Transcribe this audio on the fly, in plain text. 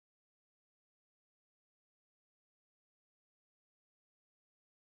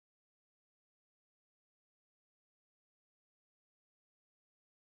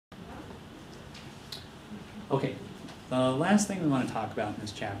Okay, the last thing we want to talk about in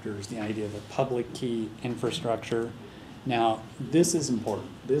this chapter is the idea of a public key infrastructure. Now, this is important.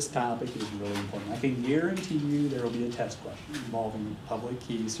 This topic is really important. I can guarantee you there will be a test question involving public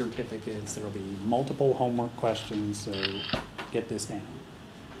key certificates. There will be multiple homework questions, so get this down.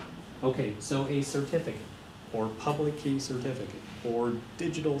 Okay, so a certificate, or public key certificate, or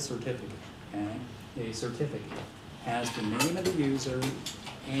digital certificate, okay? A certificate has the name of the user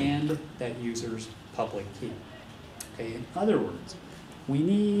and that user's public key. Okay, in other words, we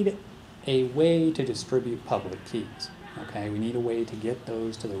need a way to distribute public keys. Okay, we need a way to get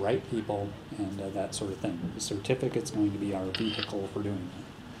those to the right people and that sort of thing. The certificate's going to be our vehicle for doing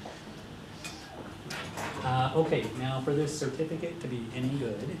that. Okay, now for this certificate to be any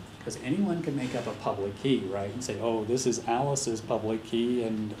good, because anyone can make up a public key, right? And say, oh, this is Alice's public key,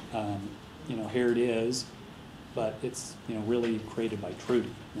 and you know, here it is, but it's, you know, really created by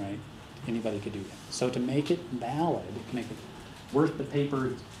Trudy, right? Anybody could do that. So to make it valid, make it worth the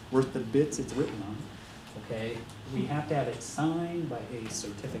paper, worth the bits it's written on, okay, we have to have it signed by a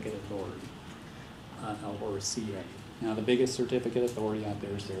certificate authority, or a CA. Now, the biggest certificate authority out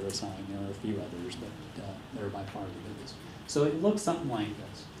there is VeriSign. There are a few others, but they're by far the biggest. So it looks something like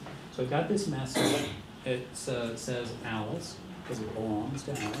this. So I've got this message. It says Alice, because it belongs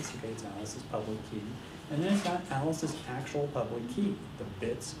to Alice. Okay, it's Alice's public key. And then it's got Alice's actual public key, the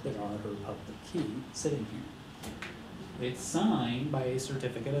bits that are her public key sitting here. It's signed by a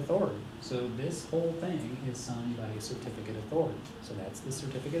certificate authority. So this whole thing is signed by a certificate authority. So that's the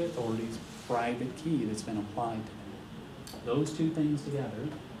certificate authority's private key that's been applied to it. Those two things together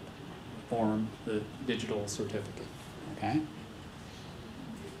form the digital certificate, okay?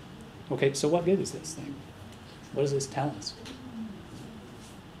 Okay, so what good is this thing? What does this tell us?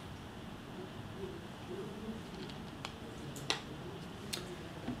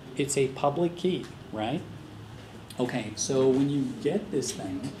 It's a public key, right? Okay, so when you get this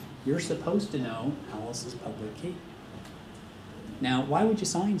thing, you're supposed to know Alice's public key. Now, why would you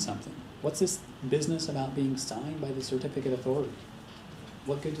sign something? What's this business about being signed by the certificate authority?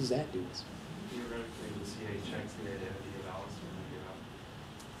 What good does that do us? Theoretically, the CA checks the identity of Alice when they give up.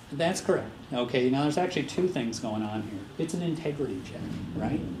 That's correct. Okay, now there's actually two things going on here. It's an integrity check,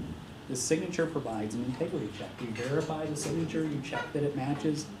 right? The signature provides an integrity check. You verify the signature, you check that it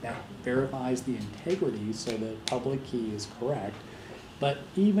matches, that verifies the integrity so the public key is correct. But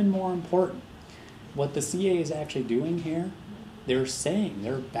even more important, what the CA is actually doing here, they're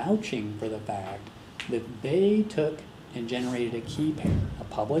vouching for the fact that they took and generated a key pair, a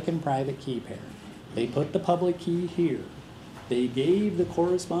public and private key pair. They put the public key here. They gave the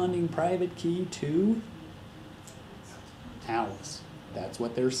corresponding private key to Alice. That's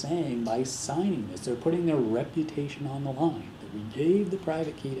what they're saying by signing this. They're putting their reputation on the line, that we gave the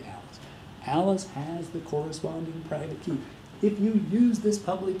private key to Alice. Alice has the corresponding private key. If you use this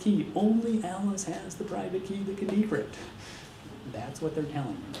public key, only Alice has the private key that can decrypt. That's what they're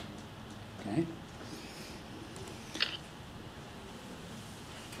telling you, okay?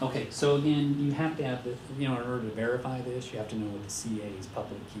 Okay, so again, you have to have the, you know, in order to verify this, you have to know what the CA's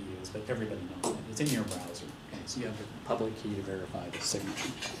public key is, but everybody knows that. It's in your browser. Okay, so you have the public key to verify the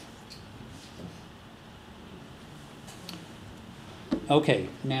signature. Okay,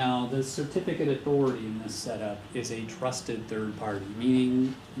 now the certificate authority in this setup is a trusted third party,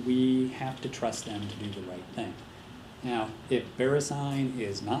 meaning we have to trust them to do the right thing. Now, if VeriSign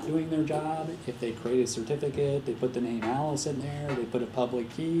is not doing their job, if they create a certificate, they put the name Alice in there, they put a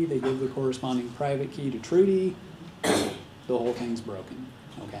public key, they give the corresponding private key to Trudy, the whole thing's broken,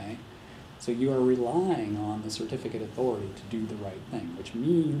 okay? So you are relying on the certificate authority to do the right thing, which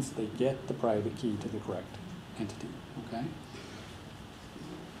means they get the private key to the correct entity, okay?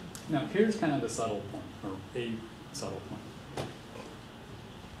 Now, here's kind of the subtle point, or a subtle point.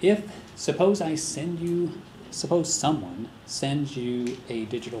 Suppose someone sends you a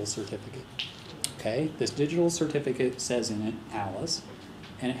digital certificate, okay? This digital certificate says in it Alice,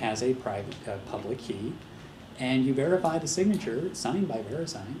 and it has a private, public key, and you verify the signature, it's signed by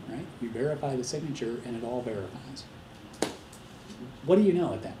VeriSign, right? You verify the signature and it all verifies. What do you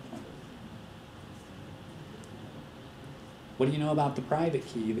know at that point? What do you know about the private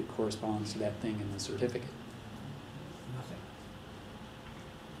key that corresponds to that thing in the certificate? Nothing.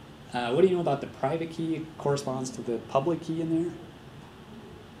 What do you know about the private key that corresponds to the public key in there?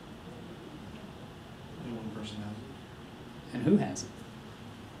 Only one person has it. And who has it?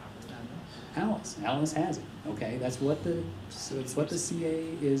 Alice. Alice has it. Okay, that's what the CA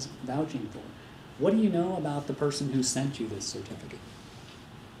is vouching for. What do you know about the person who sent you this certificate?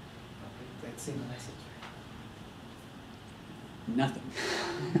 They'd seen the message. Nothing.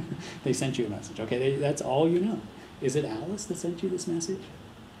 They sent you a message, okay? That's all you know. Is it Alice that sent you this message?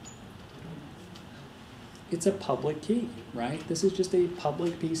 It's a public key, right? This is just a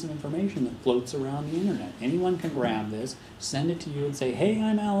public piece of information that floats around the internet. Anyone can grab this, send it to you and say, hey,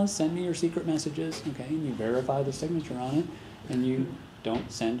 I'm Alice, send me your secret messages, okay? And you verify the signature on it, and you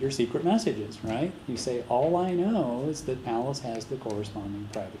don't send your secret messages, right? You say, all I know is that Alice has the corresponding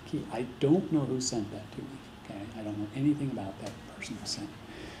private key. I don't know who sent that to me, okay? I don't know anything about that person who sent it.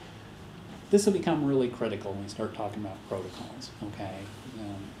 This will become really critical when we start talking about protocols, okay?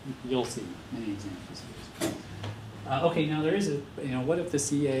 You'll see many examples of this. Okay, now there is what if the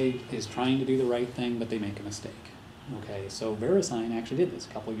CA is trying to do the right thing, but they make a mistake? Okay, so VeriSign actually did this a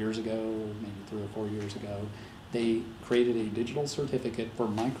couple years ago, maybe 3 or 4 years ago. They created a digital certificate for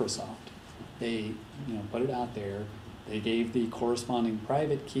Microsoft. They, put it out there. They gave the corresponding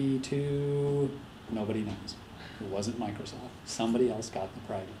private key to nobody knows. It wasn't Microsoft. Somebody else got the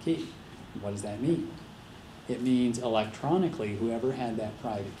private key. What does that mean? It means electronically, whoever had that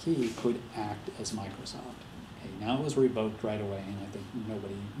private key could act as Microsoft. Okay, now it was revoked right away, and I think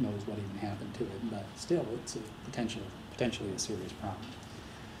nobody knows what even happened to it, but still, it's potentially a serious problem.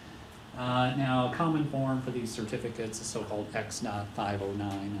 Now, a common form for these certificates is so-called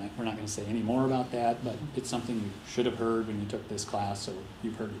X.509. We're not going to say any more about that, but it's something you should have heard when you took this class, so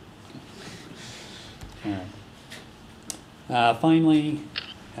you've heard it. Okay. All right. Finally,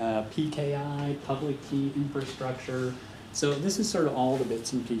 PKI, public key infrastructure. So this is sort of all the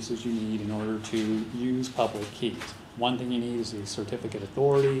bits and pieces you need in order to use public keys. One thing you need is a certificate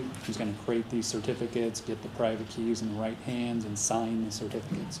authority who's going to create these certificates, get the private keys in the right hands, and sign the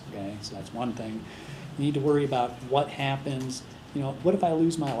certificates, okay? So that's one thing. You need to worry about what happens, what if I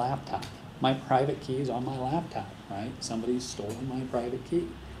lose my laptop? My private key is on my laptop, right? Somebody's stolen my private key.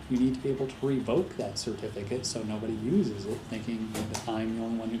 You need to be able to revoke that certificate so nobody uses it thinking that I'm the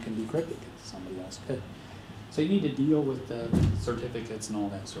only one who can decrypt it, because somebody else could. So you need to deal with the certificates and all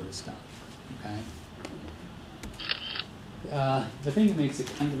that sort of stuff, okay? The thing that makes it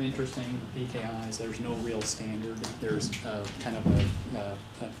kind of interesting with PKI is there's no real standard. There's kind of a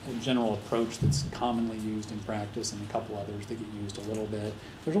general approach that's commonly used in practice and a couple others that get used a little bit.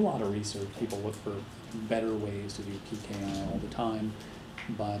 There's a lot of research. People look for better ways to do PKI all the time,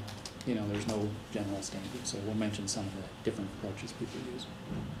 but there's no general standard. So we'll mention some of the different approaches people use.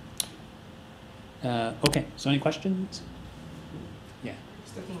 Okay, so any questions? Yeah.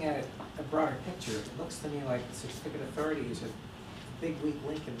 Just looking at a broader picture, it looks to me like the certificate authority is a big weak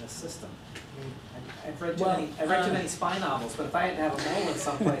link in this system. I mean, I've read too many spy novels, but if I had to have a mole in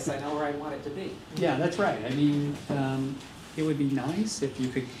someplace, I know where I want it to be. Yeah, that's right. I mean, it would be nice if you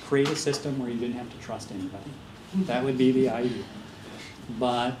could create a system where you didn't have to trust anybody. That would be the ideal.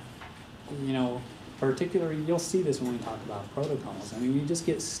 But, particularly, you'll see this when we talk about protocols. I mean, you just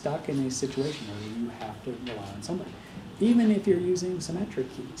get stuck in a situation where you have to rely on somebody. Even if you're using symmetric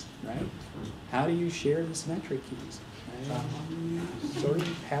keys, right? How do you share the symmetric keys? You sort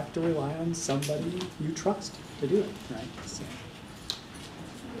of have to rely on somebody you trust to do it, right? So,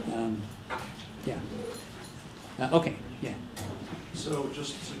 yeah. Okay, yeah. So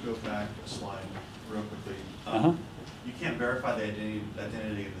just to go back a slide real quickly. You can't verify the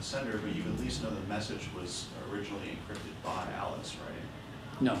identity of the sender, but you at least know the message was originally encrypted by Alice,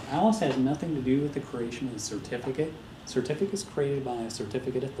 right? No, Alice has nothing to do with the creation of the certificate. Certificate is created by a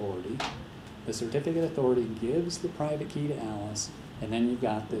certificate authority. The certificate authority gives the private key to Alice, and then you've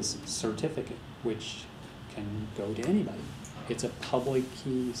got this certificate, which can go to anybody. It's a public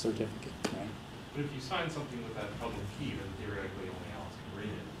key certificate, right? But if you sign something with that public key, then theoretically only Alice can read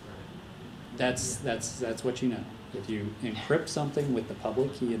it, right? That's what you know. If you encrypt something with the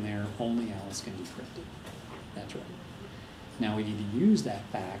public key in there, only Alice can decrypt it. That's right. Now we need to use that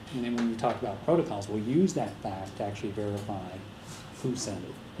fact, and then when we talk about protocols, we'll use that fact to actually verify who sent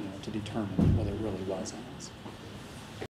it, to determine whether it really was Alice.